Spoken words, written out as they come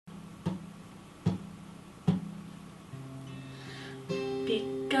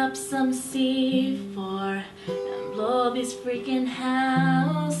up some C4 and blow this freaking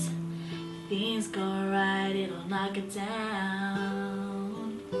house. If things go right, it'll knock it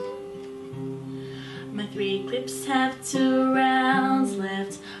down. My 3 clips have 2 rounds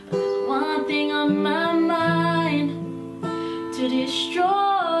left, but there's one thing on my mind: to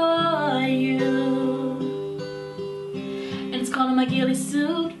destroy you. And it's called my ghillie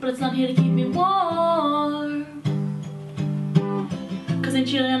suit, but it's not here to keep me warm. Cause in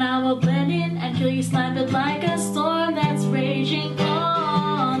Chile and I will blend in and kill you, snipe it like a storm that's raging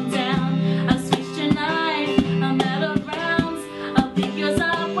on down. I've switched tonight, I'm out of rounds. I'll pick yours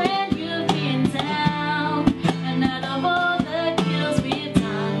up when you've been down. And out of all the kills we've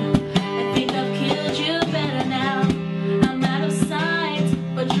done, I think I've killed you better now. I'm out of sight,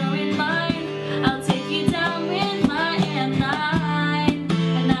 but you're in mine. I'll take you down with my M9.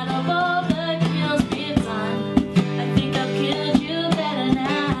 And out of all the kills we've done, I think I've killed you better now.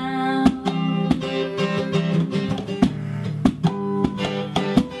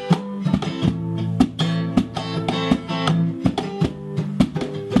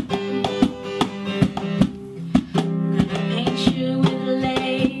 Gonna paint you with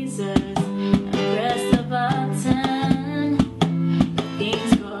lasers and press the button. If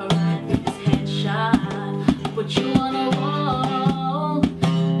things go right with this headshot, put you on a wall.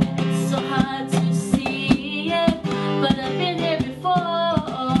 It's so hard to see it, but I've been here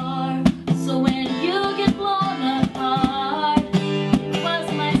before. So when you get blown apart, it was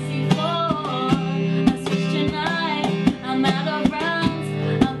my C4. I switched tonight, I'm out of rounds.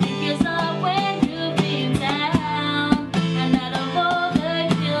 I'll pick yours up when you've been down. And out of all the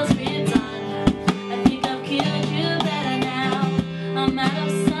kills we've done, I think I've killed you better now. I'm out of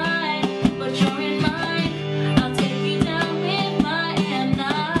sight, but you're in mine. I'll take you down with my M9.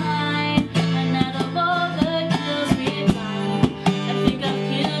 And out of all the kills we've done, I think I've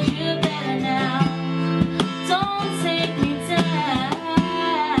killed you better now. Don't take me down.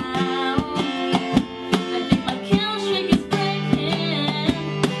 I think my kill streak is breaking,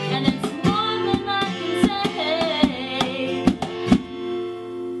 and it's more than I can take.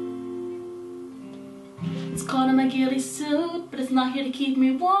 It's called my ghillie suit, but it's not here to keep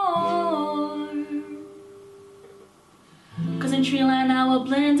me warm. Cause in treeland I will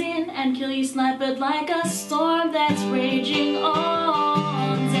blend in and kill you, snipe it like a storm that's raging on.